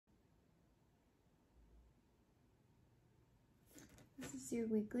This is your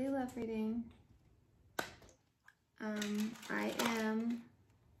weekly love reading. I am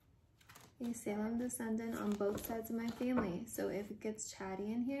a Salem descendant on both sides of my family, so if it gets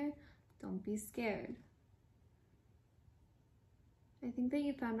chatty in here, don't be scared. I think that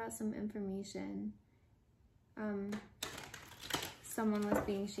you found out some information. Someone was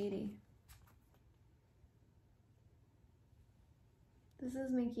being shady. This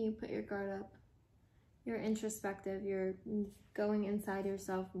is making you put your guard up. You're introspective. You're going inside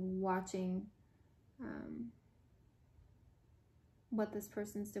yourself, watching what this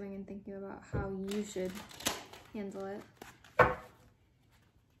person's doing and thinking about how you should handle it.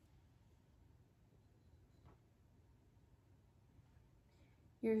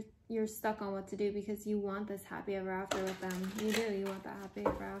 You're stuck on what to do because you want this happy ever after with them. You do. You want that happy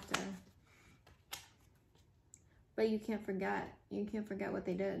ever after. But you can't forget. You can't forget what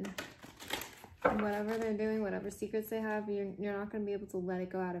they did. And whatever they're doing, whatever secrets they have, you're not going to be able to let it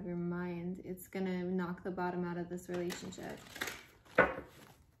go out of your mind. It's going to knock the bottom out of this relationship.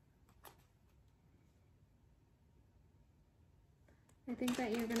 I think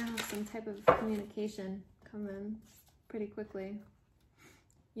that you're going to have some type of communication come in pretty quickly.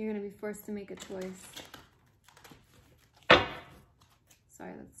 You're going to be forced to make a choice.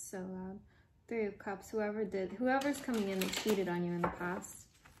 Sorry, that's so loud. 3 of Cups. Whoever's coming in that cheated on you in the past.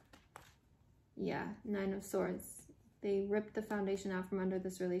 Yeah, 9 of Swords. They ripped the foundation out from under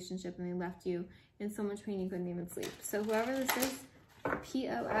this relationship and they left you in so much pain you couldn't even sleep. So whoever this is,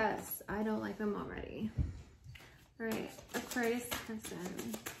 POS. I don't like them already. All right, Aquarius person.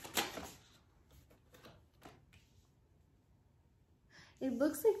 It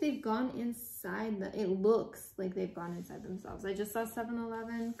looks like they've gone inside it looks like they've gone inside themselves. I just saw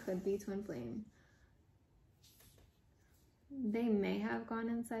 7-11, could be twin flame. They may have gone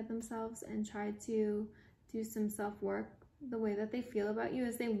inside themselves and tried to do some self-work. The way that they feel about you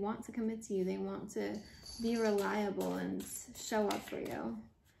is they want to commit to you. They want to be reliable and show up for you.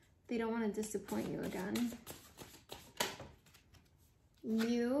 They don't want to disappoint you again.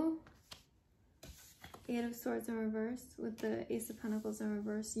 You, 8 of Swords in reverse with the Ace of Pentacles in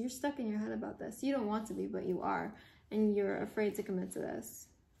reverse. You're stuck in your head about this. You don't want to be, but you are. And you're afraid to commit to this.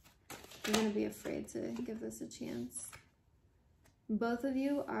 You're going to be afraid to give this a chance. Both of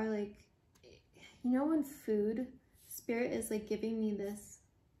you are like, you know when Spirit is like giving me this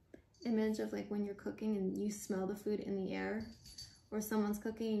image of like when you're cooking and you smell the food in the air, or someone's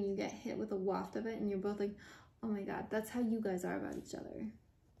cooking and you get hit with a waft of it and you're both like, oh my God, that's how you guys are about each other.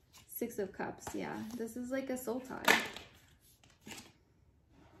 6 of Cups, yeah. This is like a soul tie.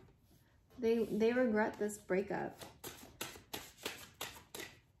 They regret this breakup.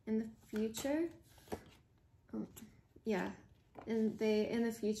 In the future, yeah. In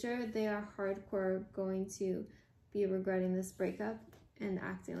the future, they are hardcore going to be regretting this breakup and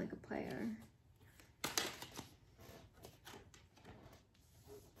acting like a player.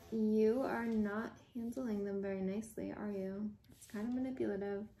 You are not handling them very nicely, are you? It's kind of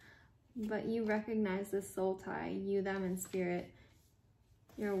manipulative, but you recognize this soul tie, you, them, and Spirit.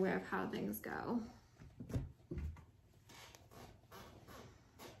 You're aware of how things go.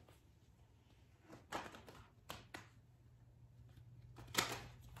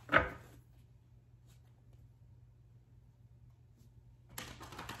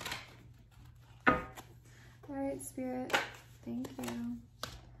 All right, Spirit, thank you.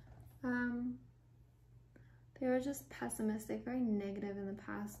 They were just pessimistic, very negative in the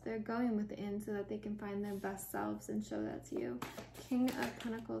past. They're going within so that they can find their best selves and show that to you. King of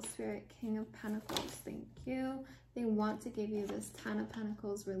Pentacles, Spirit, King of Pentacles, thank you. They want to give you this 10 of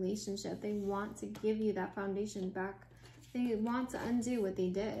Pentacles relationship. They want to give you that foundation back. They want to undo what they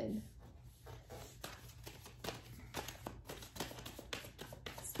did.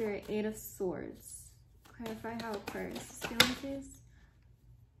 Spirit, 8 of Swords. Clarify how Aquarius is feeling, please.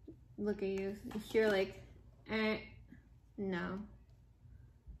 Look at you. You're like, no.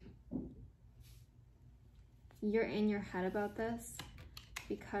 You're in your head about this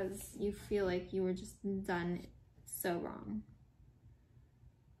because you feel like you were just done so wrong.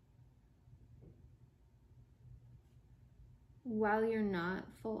 While you're not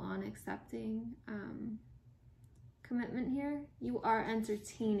full on accepting commitment here, you are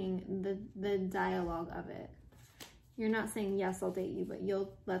entertaining the dialogue of it. You're not saying, yes, I'll date you, but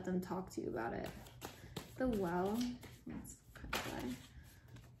you'll let them talk to you about it. The Well. Let's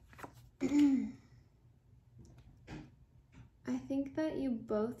I think that you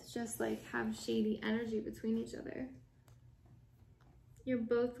both just like have shady energy between each other. You're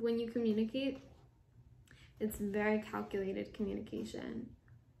both, when you communicate, it's very calculated communication.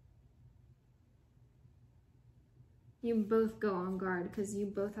 You both go on guard because you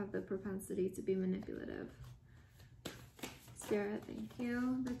both have the propensity to be manipulative. Spirit, thank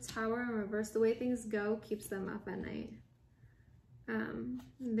you. The Tower in reverse, the way things go keeps them up at night.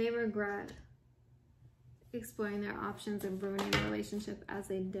 They regret exploring their options and ruining the relationship as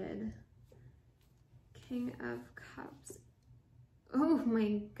they did. King of Cups. Oh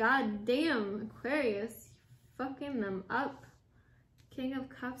my god damn, Aquarius, fucking them up. King of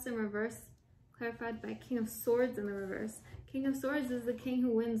Cups in reverse, clarified by King of Swords in the reverse. King of Swords is the king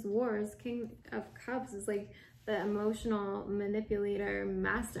who wins wars. King of Cups is like the emotional manipulator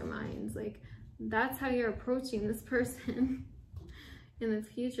masterminds. Like, that's how you're approaching this person in the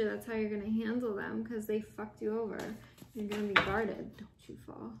future. That's how you're going to handle them because they fucked you over. You're going to be guarded. Don't you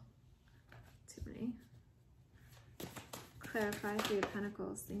fall. Too many. Clarify 3 of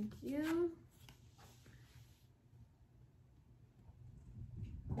Pentacles. Thank you.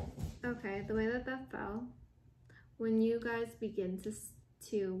 Okay, the way that fell, when you guys begin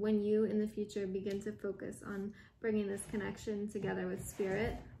when you in the future begin to focus on bringing this connection together with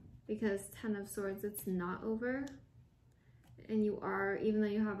Spirit, because 10 of Swords, it's not over, and you are, even though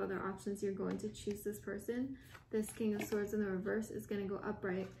you have other options, you're going to choose this person. This King of Swords in the reverse is going to go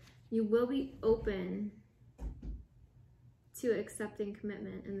upright. You will be open to accepting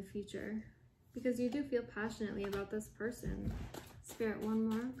commitment in the future because you do feel passionately about this person. Spirit, one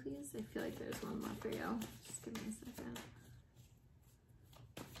more, please. I feel like there's one more for you. Just give me a second.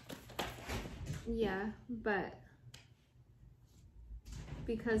 Yeah, but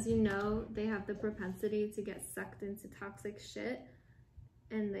because you know they have the propensity to get sucked into toxic shit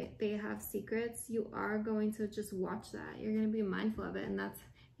and they have secrets, you are going to just watch that. You're going to be mindful of it, and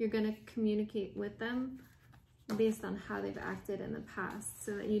you're going to communicate with them based on how they've acted in the past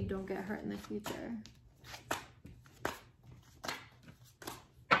so that you don't get hurt in the future.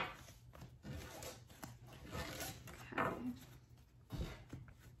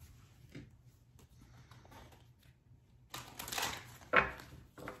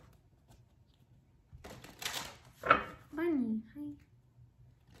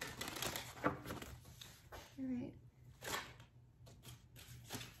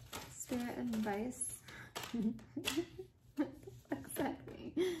 Advice.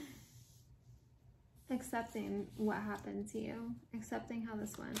 Accepting what happened to you, accepting how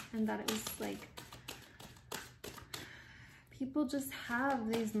this went, and that it was like, people just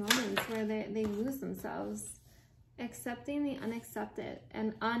have these moments where they lose themselves. Accepting the unaccepted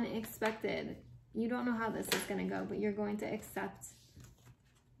and unexpected. You don't know how this is going to go, but you're going to accept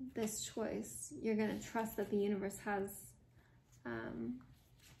this choice. You're going to trust that the universe has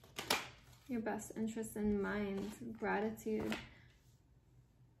your best interest in mind. Gratitude.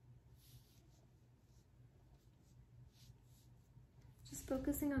 Just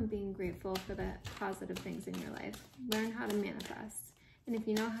focusing on being grateful for the positive things in your life. Learn how to manifest. And if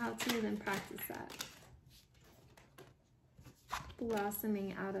you know how to, then practice that.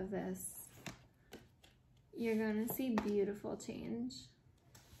 Blossoming out of this, you're going to see beautiful change.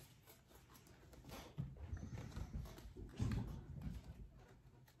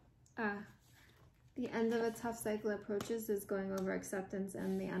 The end of a tough cycle approaches is going over acceptance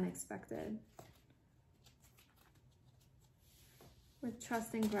and the unexpected. With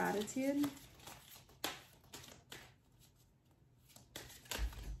trust and gratitude.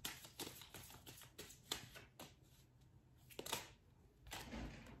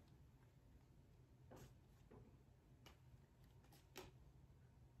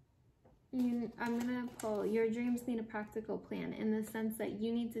 I'm going to pull, your dreams need a practical plan in the sense that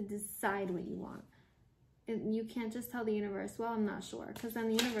you need to decide what you want. You can't just tell the universe, well, I'm not sure. Because then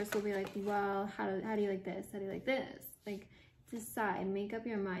the universe will be like, well, how do you like this? How do you like this? Like, decide, make up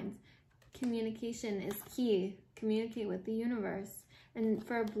your mind. Communication is key. Communicate with the universe. And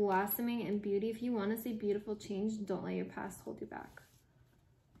for blossoming and beauty, if you want to see beautiful change, don't let your past hold you back.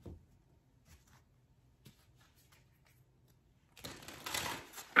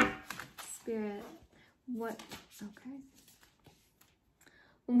 Spirit, what? Okay.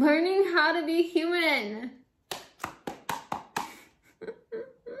 Learning how to be human.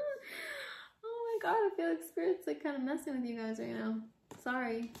 Oh my god, I feel like Spirit's like kind of messing with you guys right now.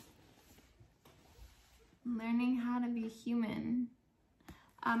 Sorry. Learning how to be human.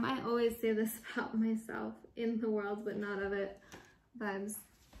 I always say this about myself, in the world but not of it. Vibes.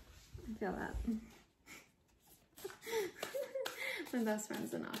 I feel that. My best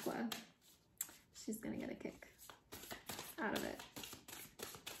friend's an Aqua. She's gonna get a kick out of it.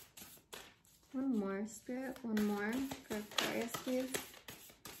 One more, Spirit. One more for Aquarius, please.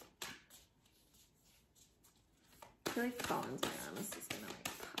 I feel like Colin's right on. This is gonna like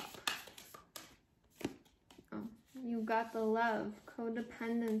pop. Oh, you You've got the love,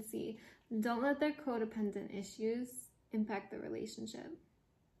 codependency. Don't let their codependent issues impact the relationship.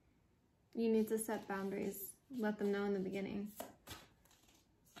 You need to set boundaries. Let them know in the beginning.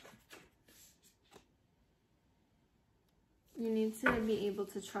 You need to be able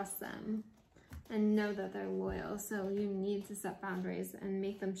to trust them and know that they're loyal. So you need to set boundaries and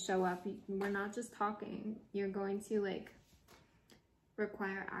make them show up. We're not just talking. You're going to like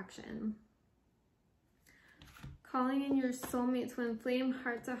require action. Calling in your soulmate, twin flame,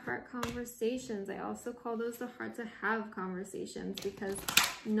 heart-to-heart conversations. I also call those the heart-to-have conversations because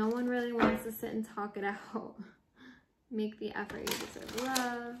no one really wants to sit and talk it out. Make the effort. You deserve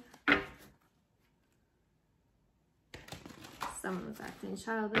love. Someone was acting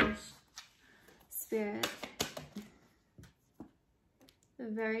childish. Spirit.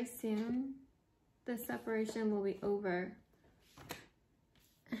 Very soon, the separation will be over.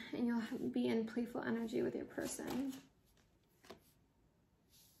 And you'll be in playful energy with your person.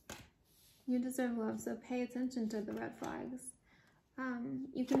 You deserve love, so pay attention to the red flags.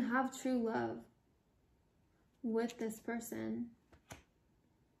 You can have true love with this person,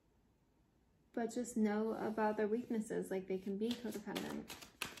 but just know about their weaknesses, like they can be codependent.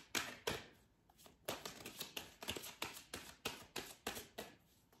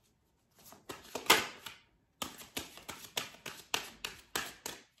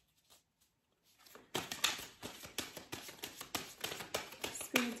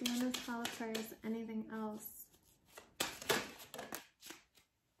 Spirit, do you want to tell Aquarius anything else?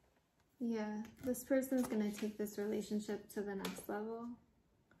 Yeah, this person's going to take this relationship to the next level.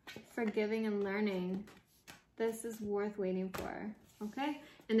 Forgiving and learning. This is worth waiting for, okay?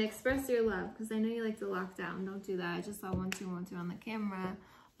 And express your love, because I know you like to lock down. Don't do that. I just saw 1212 on the camera.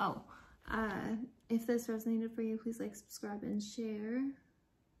 Oh, if this resonated for you, please like, subscribe, and share.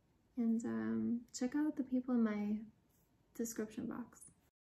 And check out the people in my description box.